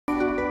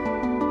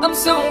I'm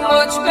so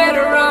much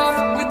better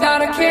off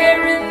without a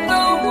care in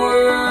the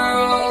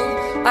world.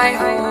 I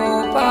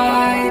hope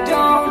I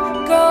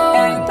don't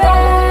go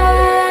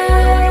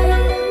back.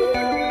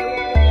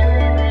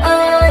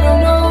 I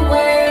don't know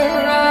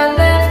where I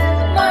left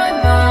my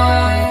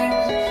mind.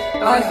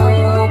 I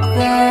hope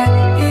that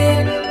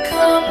it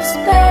comes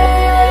back.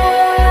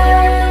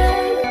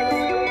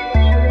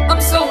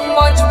 I'm so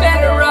much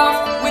better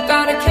off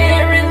without a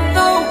care in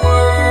the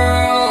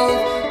world.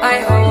 I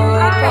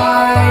hope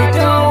I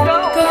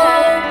don't go,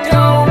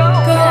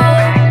 don't go.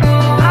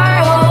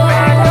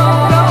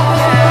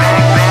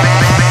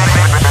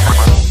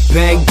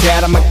 Bang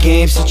dad on my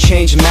game, so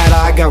change matter,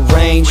 I got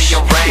range.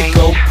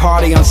 Go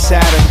party on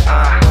Saturn.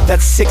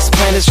 That's 6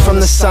 planets from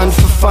the sun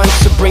for fun.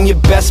 So bring your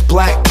best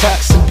black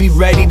tux and be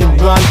ready to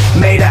run.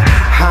 Made a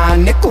high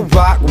nickel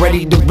rock,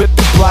 ready to rip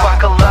the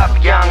block. Buckle up,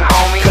 young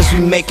homie, Cause we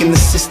making the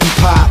system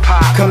pop.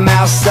 Come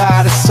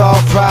outside, it's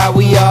all pride,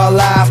 we all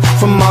live.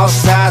 From all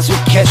sides, we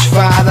catch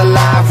fire, the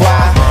live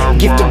wire.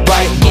 Gifted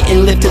bright,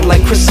 getting lifted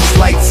like Christmas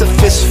lights. A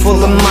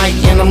fistful of might,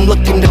 and I'm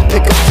looking to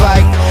pick a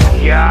fight.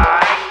 yeah,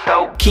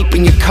 so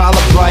Keeping your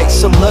collar bright,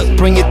 so look,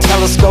 bring your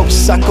telescope,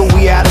 sucker,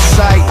 we out of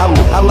sight.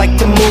 I like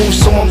to move,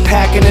 so I'm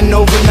packing an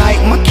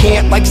overnight. My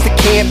camp likes to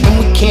camp, and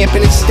we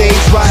camping, it stays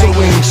right.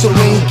 So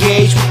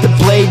engage with the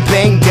blade,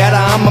 bang data.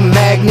 I'm a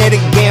magnetic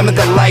gamma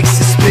that likes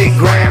to spit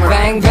grammar.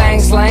 Bang, bang,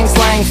 slang,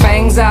 slang,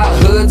 fangs out,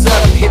 hoods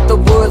up. Hit the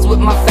woods with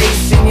my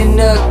face in your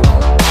nook.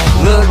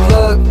 Look,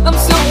 look, I'm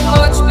so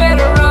much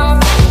better off.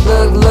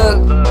 Look, look,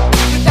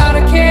 without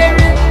a care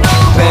in the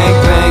world. Bang,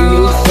 bang,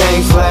 new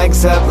thing,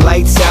 flags up,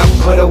 lights out,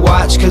 put a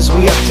watch, cause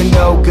we up to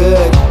no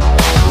good.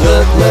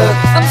 Look, look,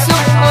 I'm so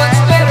much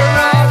better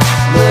off.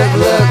 look,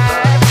 look.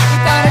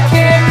 Without a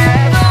care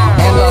in the world.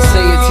 And I'll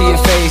say it to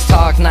your face,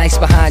 talk nice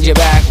behind your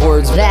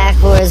backwards.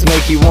 Backwards.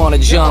 Make you wanna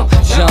jump,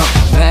 jump.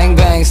 Bang,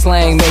 bang,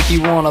 slang, make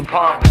you wanna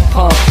pump,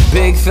 pump.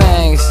 Big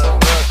things.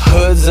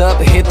 Hoods up,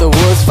 hit the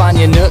woods, find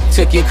your nook.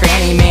 Took your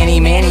cranny,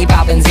 manny, manny,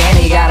 poppin'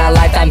 zanny. Got a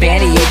lifetime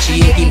bandy,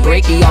 itchy, icky,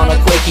 breaky on a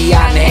quickie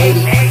out in Haiti.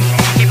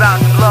 he about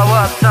to blow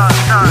up, son,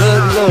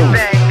 Look, look.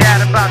 Bang,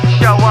 dad about to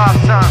show off,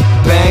 son.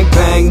 Bang,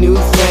 bang, new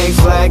thing,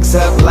 flags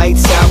up,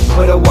 lights out,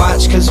 put a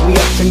watch, cause we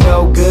up to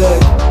no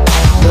good.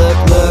 Look,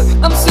 look,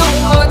 I'm so